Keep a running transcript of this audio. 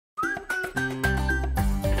Hi,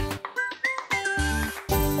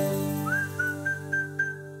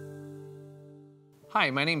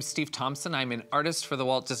 my name's Steve Thompson. I'm an artist for the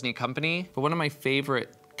Walt Disney Company. But one of my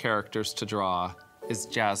favorite characters to draw is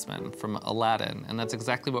Jasmine from Aladdin, and that's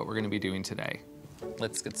exactly what we're going to be doing today.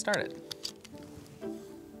 Let's get started.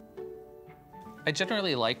 I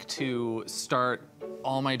generally like to start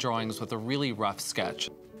all my drawings with a really rough sketch.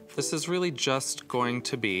 This is really just going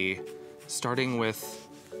to be starting with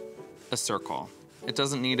a circle. It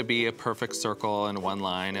doesn't need to be a perfect circle in one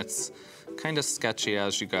line. It's kind of sketchy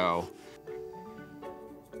as you go.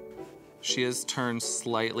 She is turned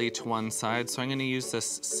slightly to one side, so I'm going to use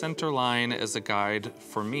this center line as a guide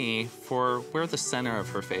for me for where the center of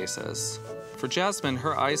her face is. For Jasmine,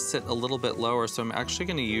 her eyes sit a little bit lower, so I'm actually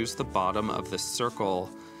going to use the bottom of this circle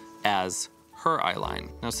as her eye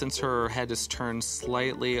line. Now, since her head is turned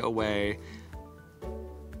slightly away,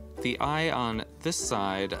 the eye on this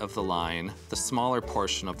side of the line, the smaller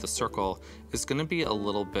portion of the circle, is going to be a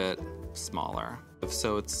little bit smaller.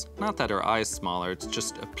 So it's not that her eye's smaller, it's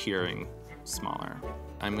just appearing smaller.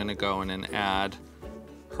 I'm going to go in and add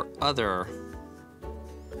her other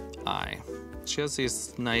eye. She has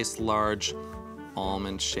these nice large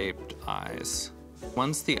almond-shaped eyes.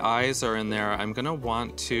 Once the eyes are in there, I'm going to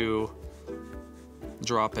want to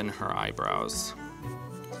drop in her eyebrows.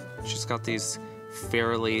 She's got these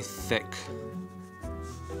fairly thick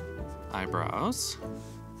eyebrows.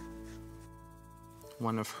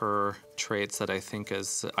 One of her traits that I think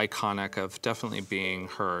is iconic of definitely being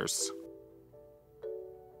hers.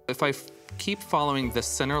 If I keep following the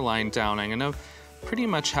center line down, I'm gonna pretty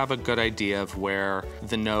much have a good idea of where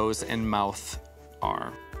the nose and mouth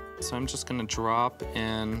are. So I'm just gonna drop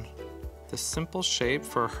in the simple shape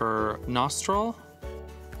for her nostril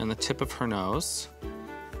and the tip of her nose,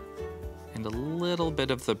 and a little bit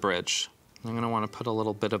of the bridge. I'm gonna wanna put a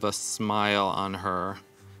little bit of a smile on her.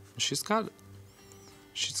 She's got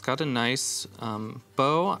a nice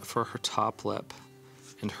bow for her top lip,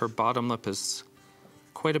 and her bottom lip is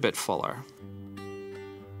quite a bit fuller.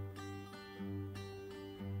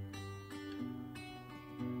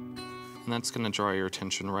 And that's gonna draw your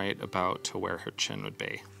attention right about to where her chin would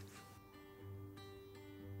be.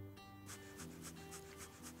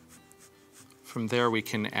 From there, we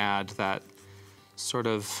can add that sort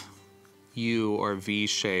of U or V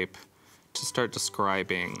shape to start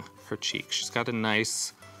describing her cheek. She's got a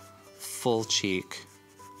nice full cheek,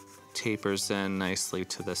 tapers in nicely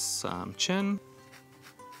to this chin.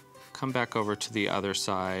 Come back over to the other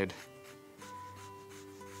side.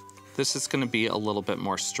 This is going to be a little bit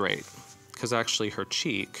more straight because actually her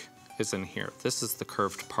cheek is in here. This is the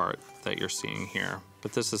curved part that you're seeing here,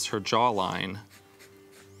 but this is her jawline.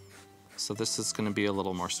 So this is going to be a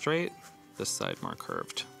little more straight, this side more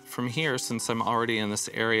curved. From here, since I'm already in this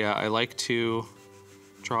area, I like to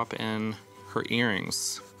drop in her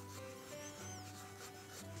earrings.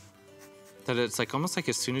 That it's like almost like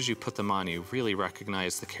as soon as you put them on, you really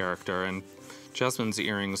recognize the character. And Jasmine's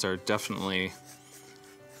earrings are definitely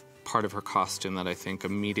part of her costume that I think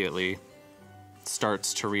immediately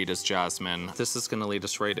starts to read as Jasmine. This is going to lead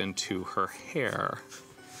us right into her hair.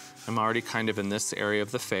 I'm already kind of in this area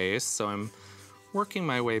of the face, so I'm working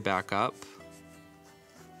my way back up.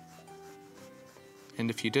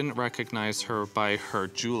 And if you didn't recognize her by her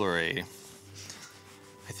jewelry,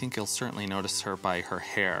 I think you'll certainly notice her by her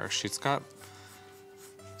hair. She's got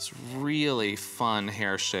this really fun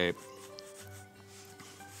hair shape.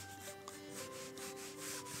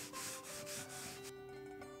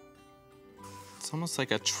 It's almost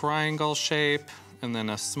like a triangle shape, and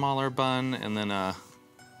then a smaller bun, and then a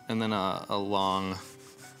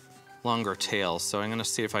longer tail. So I'm gonna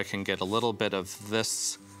see if I can get a little bit of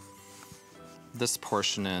this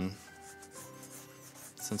portion in,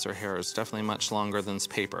 since her hair is definitely much longer than this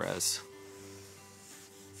paper is.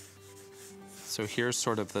 So here's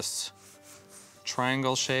sort of this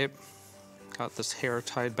triangle shape. Got this hair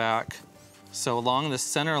tied back. So along the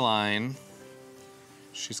center line,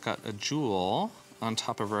 she's got a jewel on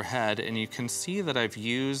top of her head, and you can see that I've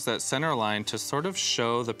used that center line to sort of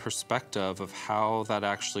show the perspective of how that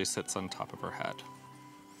actually sits on top of her head.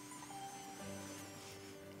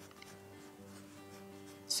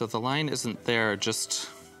 So the line isn't there just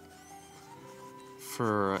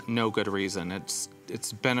for no good reason. It's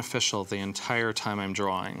beneficial the entire time I'm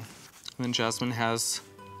drawing. And then Jasmine has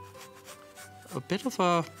a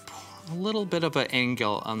little bit of an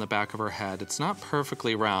angle on the back of her head. It's not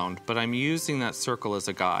perfectly round, but I'm using that circle as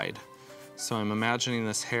a guide. So I'm imagining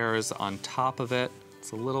this hair is on top of it.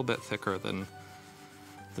 It's a little bit thicker than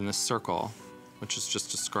this circle, which is just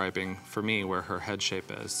describing, for me, where her head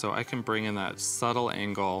shape is. So I can bring in that subtle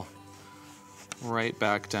angle right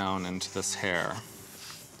back down into this hair.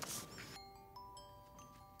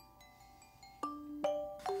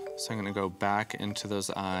 So I'm gonna go back into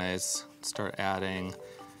those eyes, start adding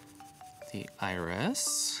the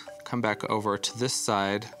iris. Come back over to this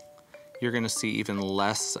side. You're gonna see even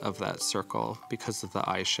less of that circle because of the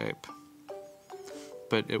eye shape.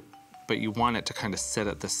 But you want it to kind of sit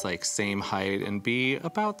at this like same height and be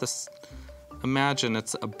about this. Imagine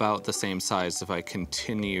it's about the same size if I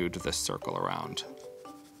continued this circle around.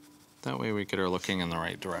 That way we get her looking in the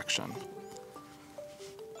right direction.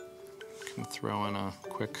 Can throw in a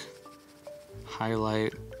quick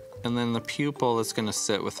highlight, and then the pupil is going to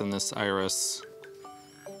sit within this iris.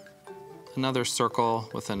 Another circle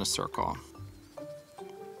within a circle.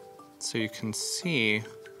 So you can see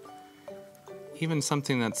even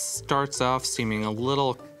something that starts off seeming a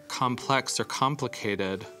little complex or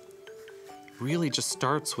complicated really just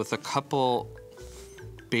starts with a couple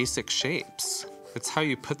basic shapes. It's how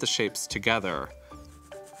you put the shapes together.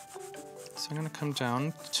 So I'm gonna come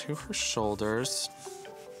down to her shoulders.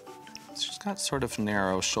 She's got sort of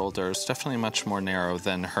narrow shoulders, definitely much more narrow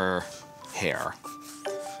than her hair.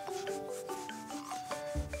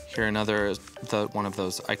 Here another, one of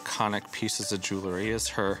those iconic pieces of jewelry is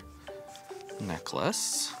her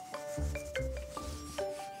necklace.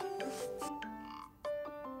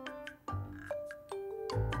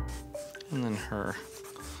 And then her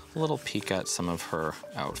little peek at some of her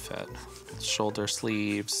outfit. Shoulder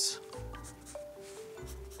sleeves.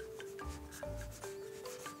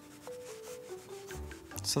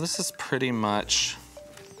 So this is pretty much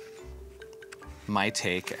my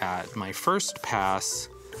take at my first pass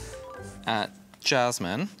at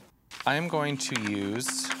Jasmine. I am going to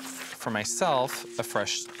use, for myself, a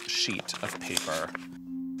fresh sheet of paper.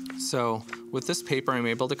 So with this paper, I'm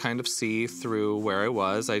able to kind of see through where I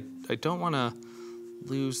was. I don't want to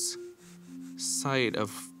lose sight of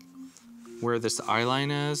where this eye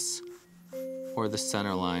line is or the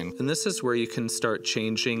center line. And this is where you can start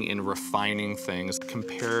changing and refining things.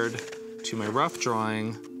 Compared to my rough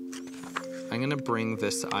drawing, I'm gonna bring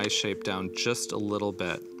this eye shape down just a little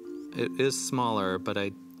bit. It is smaller, but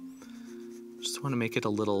I just want to make it a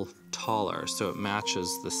little taller so it matches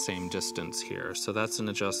the same distance here. So that's an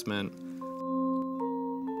adjustment.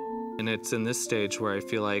 And it's in this stage where I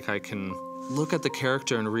feel like I can look at the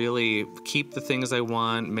character and really keep the things I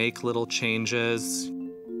want, make little changes.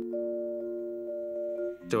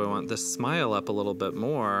 Do I want this smile up a little bit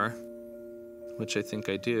more? Which I think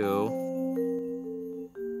I do.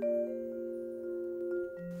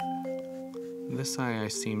 This eye I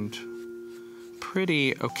seemed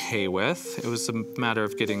pretty okay with. It was a matter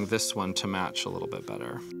of getting this one to match a little bit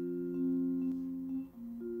better.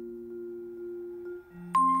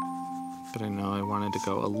 But I know I wanted to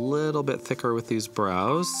go a little bit thicker with these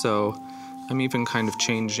brows, so I'm even kind of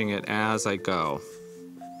changing it as I go.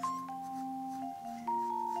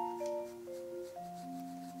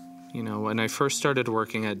 You know, when I first started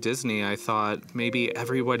working at Disney, I thought maybe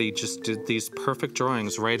everybody just did these perfect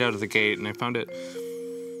drawings right out of the gate, and I found it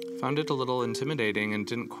a little intimidating and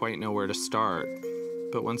didn't quite know where to start.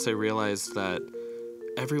 But once I realized that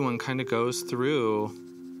everyone kind of goes through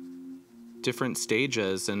different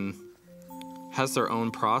stages and has their own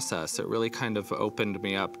process, it really kind of opened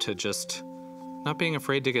me up to just not being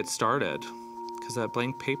afraid to get started, because that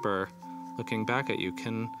blank paper, looking back at you,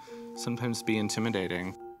 can sometimes be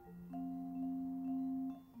intimidating.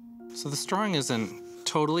 So this drawing isn't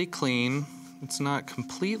totally clean, it's not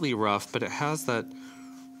completely rough, but it has that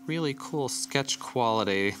really cool sketch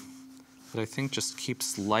quality that I think just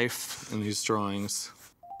keeps life in these drawings.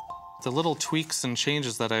 The little tweaks and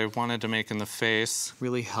changes that I wanted to make in the face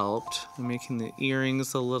really helped in making the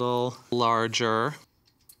earrings a little larger.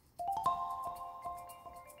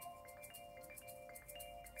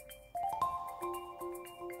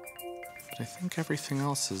 But I think everything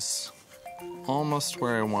else is almost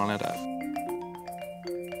where I wanted it.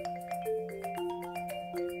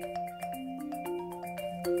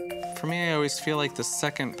 For me, I always feel like the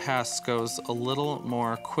second pass goes a little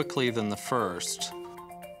more quickly than the first.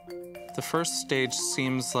 The first stage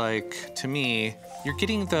seems like, to me, you're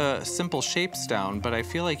getting the simple shapes down, but I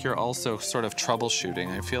feel like you're also sort of troubleshooting.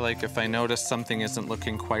 I feel like if I notice something isn't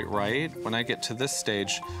looking quite right, when I get to this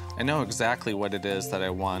stage, I know exactly what it is that I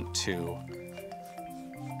want to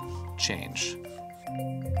change.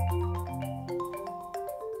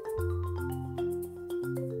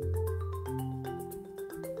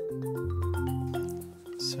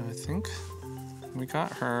 So I think we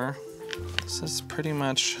got her. This is pretty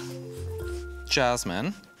much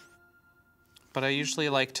Jasmine, but I usually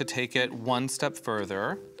like to take it one step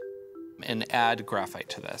further and add graphite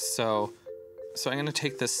to this. So So I'm gonna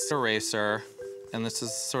take this eraser, and this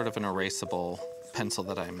is sort of an erasable pencil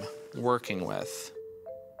that I'm working with.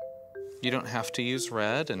 You don't have to use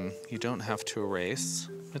red, and you don't have to erase.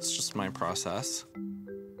 It's just my process.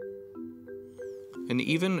 And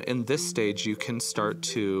even in this stage, you can start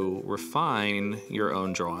to refine your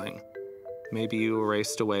own drawing. Maybe you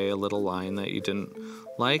erased away a little line that you didn't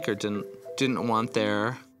like or didn't want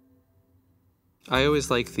there. I always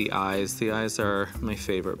like the eyes. The eyes are my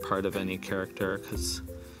favorite part of any character because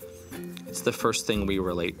it's the first thing we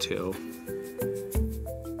relate to.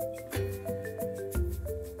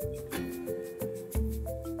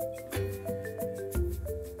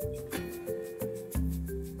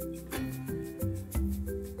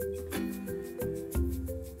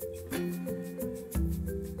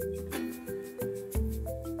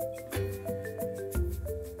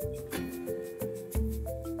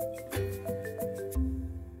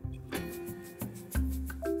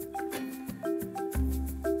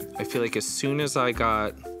 I feel like as soon as I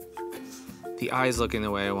got the eyes looking the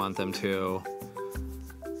way I want them to,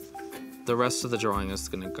 the rest of the drawing is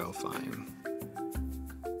gonna go fine.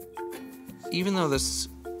 Even though this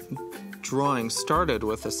drawing started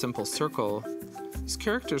with a simple circle, these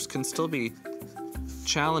characters can still be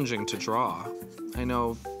challenging to draw. I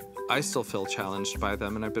know I still feel challenged by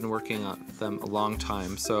them, and I've been working on them a long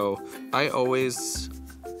time, so I always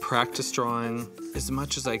practice drawing as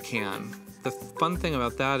much as I can. The fun thing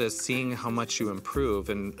about that is seeing how much you improve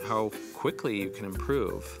and how quickly you can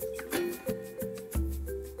improve.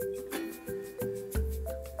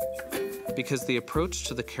 Because the approach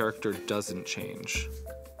to the character doesn't change.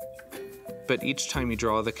 But each time you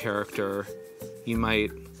draw the character, you might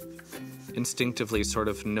instinctively sort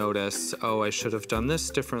of notice, oh, I should have done this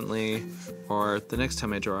differently, or the next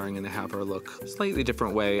time I draw, I'm gonna have her look a slightly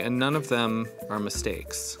different way, and none of them are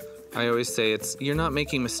mistakes. I always say you're not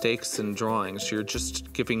making mistakes in drawings, you're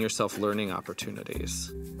just giving yourself learning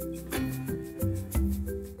opportunities.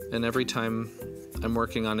 And every time I'm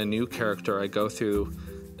working on a new character, I go through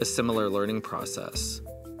a similar learning process.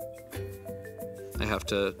 I have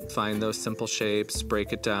to find those simple shapes,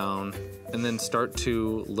 break it down, and then start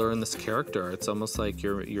to learn this character. It's almost like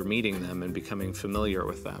you're meeting them and becoming familiar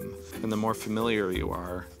with them. And the more familiar you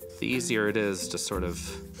are, the easier it is to sort of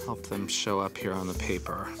help them show up here on the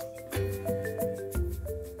paper.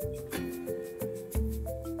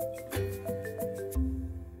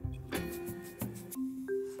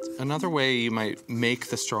 Another way you might make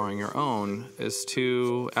this drawing your own is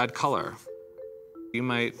to add color. You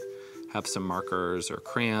might have some markers or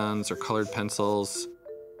crayons or colored pencils,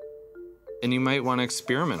 and you might want to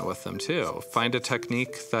experiment with them too. Find a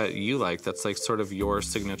technique that you like that's like sort of your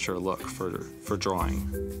signature look for drawing.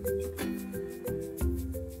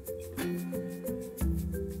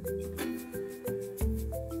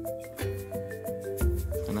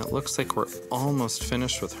 And it looks like we're almost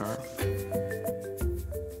finished with her.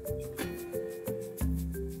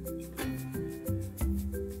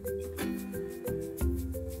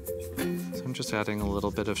 So I'm just adding a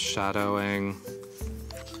little bit of shadowing.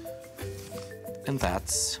 And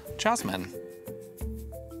that's Jasmine.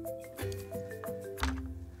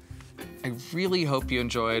 I really hope you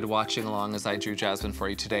enjoyed watching along as I drew Jasmine for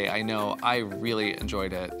you today. I know I really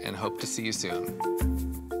enjoyed it and hope to see you soon.